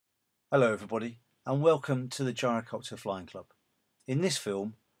Hello everybody and welcome to the Gyrocopter Flying Club. In this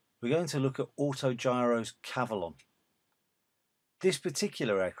film we're going to look at Auto Gyro's Cavalon. This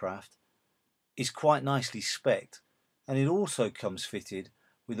particular aircraft is quite nicely spec'd and it also comes fitted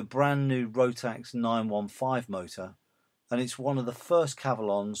with a brand new Rotax 915 motor, and it's one of the first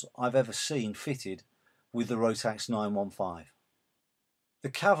Cavalons I've ever seen fitted with the Rotax 915. The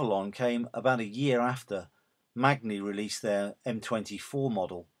Cavalon came about a year after Magni released their M24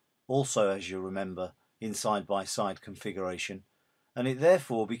 model, also as you remember in side-by-side configuration, and it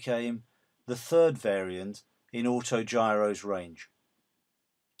therefore became the third variant in Auto Gyro's range.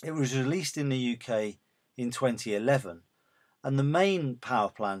 It was released in the UK in 2011 and the main power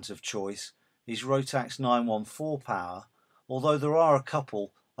plant of choice is Rotax 914 power, although there are a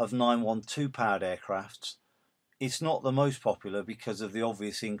couple of 912 powered aircrafts. It's not the most popular because of the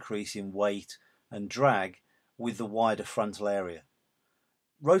obvious increase in weight and drag with the wider frontal area.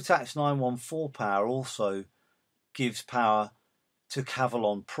 Rotax 914 power also gives power to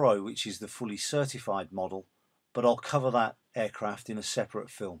Cavalon Pro, which is the fully certified model, but I'll cover that aircraft in a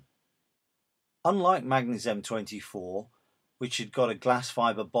separate film. Unlike Magni's M24, which had got a glass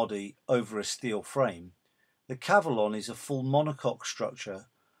fibre body over a steel frame, the Cavalon is a full monocoque structure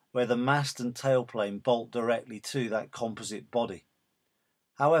where the mast and tailplane bolt directly to that composite body.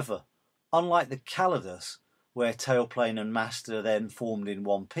 However, unlike the Calidus, where tailplane and mast are then formed in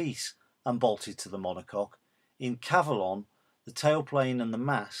one piece and bolted to the monocoque, in Cavalon the tailplane and the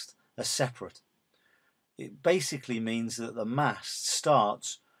mast are separate. It basically means that the mast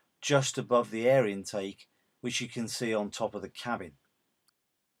starts just above the air intake, which you can see on top of the cabin.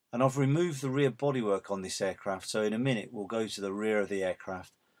 And I've removed the rear bodywork on this aircraft, so in a minute we'll go to the rear of the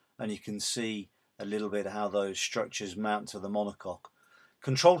aircraft and you can see a little bit how those structures mount to the monocoque.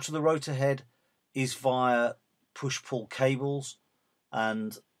 Control to the rotor head is via push-pull cables,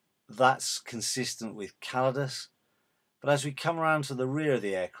 and that's consistent with Calidus. But as we come around to the rear of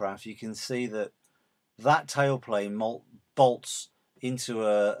the aircraft, you can see that that tailplane bolts into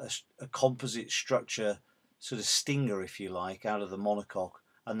a composite structure, sort of stinger if you like, out of the monocoque,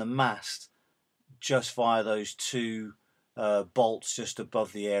 and the mast just via those two bolts just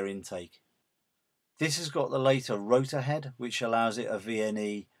above the air intake. This has got the later rotor head, which allows it a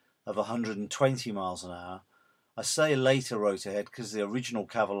VNE of 120 miles an hour. I say later rotor head because the original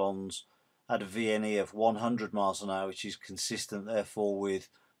Cavalons had a VNE of 100 miles an hour, which is consistent therefore with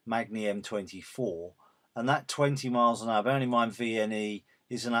Magni M24, and that 20 miles an hour, bearing in mind VNE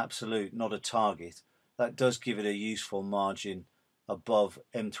is an absolute, not a target, that does give it a useful margin above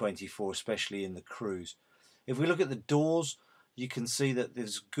M24, especially in the cruise. If we look at the doors, you can see that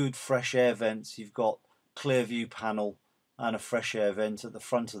there's good fresh air vents. You've got clear view panel and a fresh air vent at the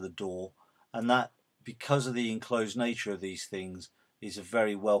front of the door, and that, because of the enclosed nature of these things, is a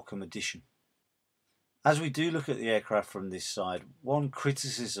very welcome addition. As we do look at the aircraft from this side, one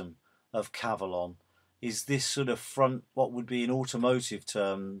criticism of Cavalon is this sort of front, what would be in automotive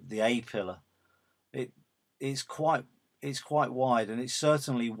term, the A-pillar. It's quite wide, and it's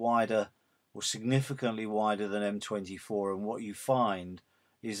certainly wider, or significantly wider than M24, and what you find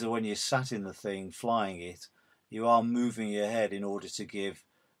is that when you're sat in the thing flying it, you are moving your head in order to give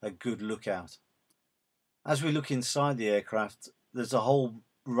a good look out. As we look inside the aircraft, there's a whole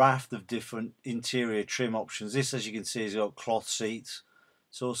raft of different interior trim options. This, as you can see, has got cloth seats.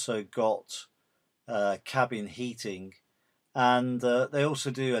 It's also got cabin heating, and they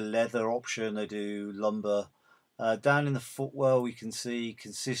also do a leather option, they do lumbar. Down in the footwell we can see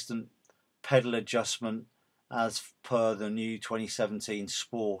consistent pedal adjustment as per the new 2017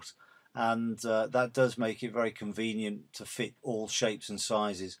 Sport, and that does make it very convenient to fit all shapes and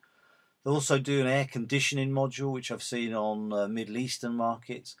sizes. They also do an air conditioning module, which I've seen on Middle Eastern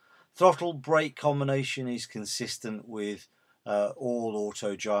markets. Throttle brake combination is consistent with all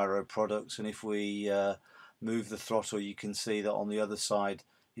Auto Gyro products, and if we move the throttle, you can see that on the other side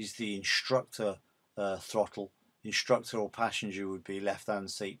is the instructor throttle. Instructor or passenger would be left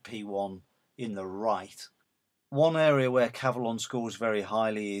hand seat, P1 in the right. One area where Cavalon scores very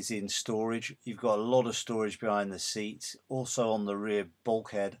highly is in storage. You've got a lot of storage behind the seats, also on the rear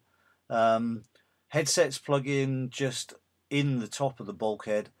bulkhead. Headsets plug in just in the top of the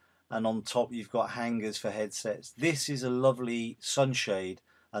bulkhead, and on top you've got hangers for headsets. This is a lovely sunshade,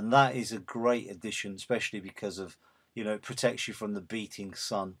 and that is a great addition, especially because of, it protects you from the beating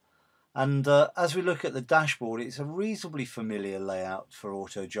sun. And as we look at the dashboard, it's a reasonably familiar layout for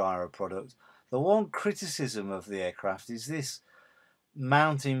Auto Gyro product. The one criticism of the aircraft is this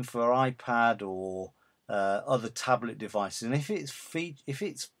mounting for iPad or other tablet devices, and if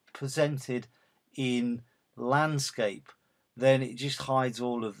it's presented in landscape then it just hides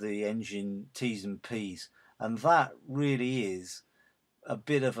all of the engine T's and P's, and that really is a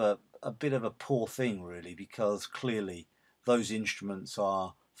bit of a poor thing, really, because clearly those instruments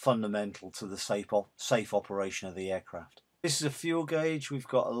are fundamental to the safe operation of the aircraft. This is a fuel gauge. We've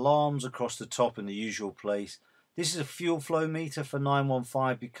got alarms across the top in the usual place. This is a fuel flow meter for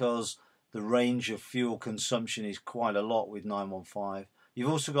 915 because the range of fuel consumption is quite a lot with 915. You've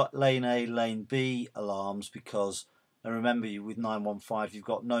also got lane A, lane B alarms because, and remember, with 915 you've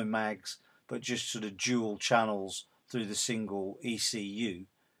got no mags but just sort of dual channels through the single ECU.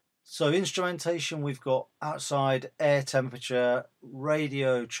 So instrumentation, we've got outside air temperature,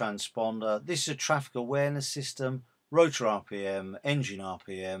 radio transponder. This is a traffic awareness system, rotor RPM, engine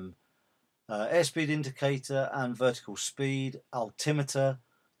RPM, airspeed indicator and vertical speed, altimeter.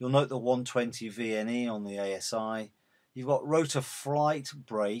 You'll note the 120 VNE on the ASI. You've got rotor flight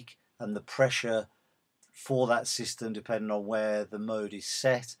brake and the pressure for that system depending on where the mode is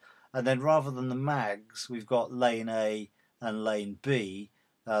set. And then rather than the mags, we've got lane A and lane B.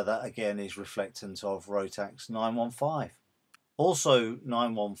 That again is reflectant of Rotax 915. Also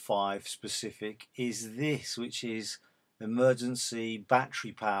 915 specific is this, which is emergency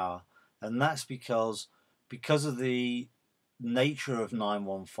battery power, and that's because of the nature of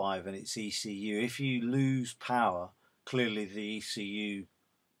 915 and its ECU. If you lose power, clearly the ECU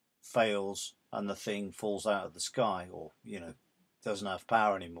fails and the thing falls out of the sky, or doesn't have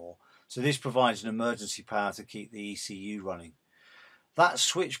power anymore. So this provides an emergency power to keep the ECU running. That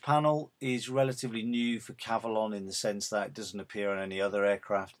switch panel is relatively new for Cavalon in the sense that it doesn't appear on any other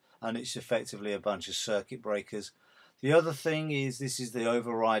aircraft, and it's effectively a bunch of circuit breakers. The other thing is this is the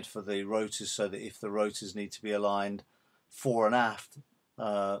override for the rotors, so that if the rotors need to be aligned fore and aft,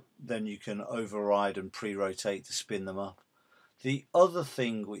 then you can override and pre-rotate to spin them up. The other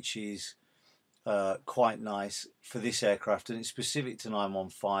thing which is quite nice for this aircraft, and it's specific to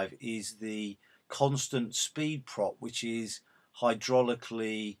 915, is the constant speed prop, which is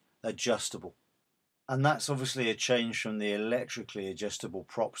hydraulically adjustable, and that's obviously a change from the electrically adjustable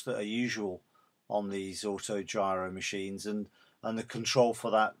props that are usual on these auto gyro machines, and the control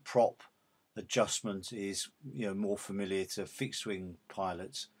for that prop adjustment is more familiar to fixed wing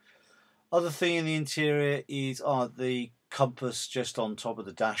pilots. Other thing in the interior is the compass just on top of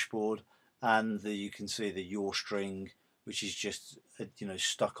the dashboard, and you can see the yaw string, which is just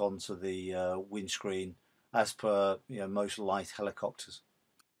stuck onto the windscreen as per most light helicopters.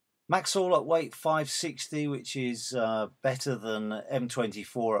 Max all-up weight 560, which is better than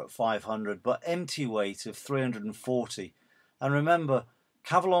M24 at 500, but empty weight of 340. And remember,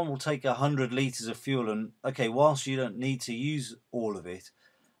 Cavalon will take 100 litres of fuel, and okay, whilst you don't need to use all of it,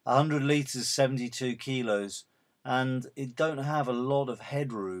 100 litres, 72 kilos, and it don't have a lot of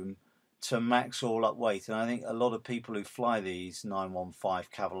headroom to max all up weight. And I think a lot of people who fly these 915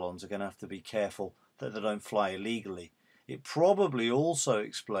 Cavalons are going to have to be careful that they don't fly illegally. It probably also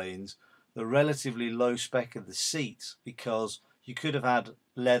explains the relatively low spec of the seats, because you could have had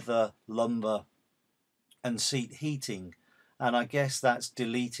leather, lumbar and seat heating, and I guess that's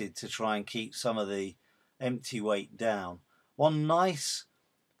deleted to try and keep some of the empty weight down. One nice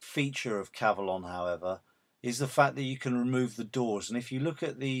feature of Cavalon, however, is the fact that you can remove the doors, and if you look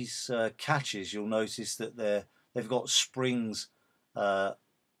at these catches, you'll notice that they've got springs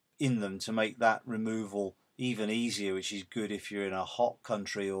in them to make that removal even easier, which is good if you're in a hot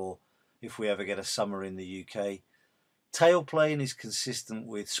country or if we ever get a summer in the UK. Tailplane is consistent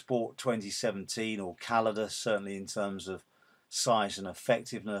with Sport 2017 or Calidus, certainly in terms of size and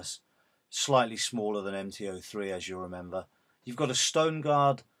effectiveness. Slightly smaller than MT-03, as you'll remember. You've got a stone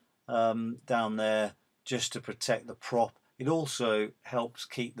guard down there just to protect the prop. It also helps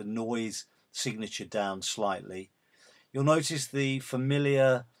keep the noise signature down slightly. You'll notice the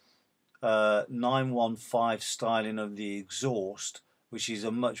familiar 915 styling of the exhaust, which is a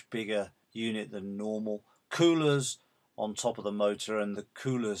much bigger unit than normal. Coolers on top of the motor, and the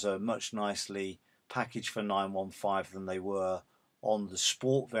coolers are much nicely packaged for 915 than they were on the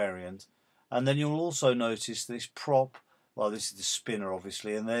sport variant. And then you'll also notice this prop, well, this is the spinner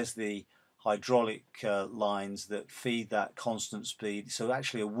obviously, and there's the hydraulic lines that feed that constant speed. So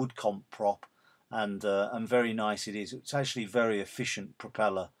actually a wood comp prop, and very nice it is. It's actually very efficient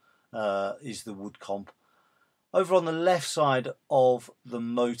propeller is the wood comp. Over on the left side of the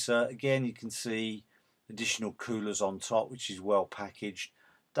motor, again you can see additional coolers on top, which is well packaged.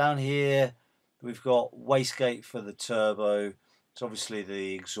 Down here we've got wastegate for the turbo. It's obviously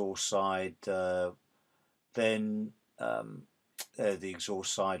the exhaust side, then the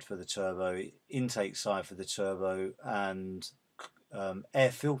exhaust side for the turbo, intake side for the turbo, and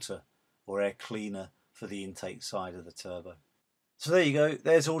air filter or air cleaner for the intake side of the turbo. So there you go,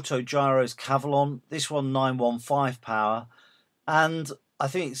 there's Auto Gyro's Cavalon, this one 915 power, and I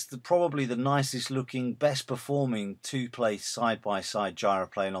think it's probably the nicest looking, best performing two-place side-by-side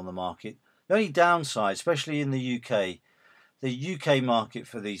gyroplane on the market. The only downside, especially in the UK market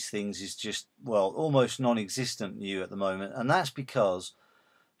for these things is just, well, almost non-existent new at the moment, and that's because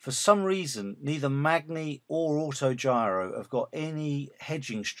for some reason neither Magni or Auto Gyro have got any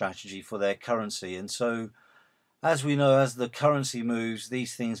hedging strategy for their currency, and so as we know, as the currency moves,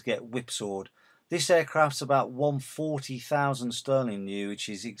 these things get whipsawed. This aircraft's about 140,000 sterling new, which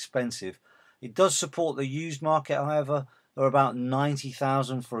is expensive. It does support the used market, however. They're about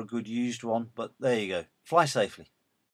 90,000 for a good used one, but there you go. Fly safely.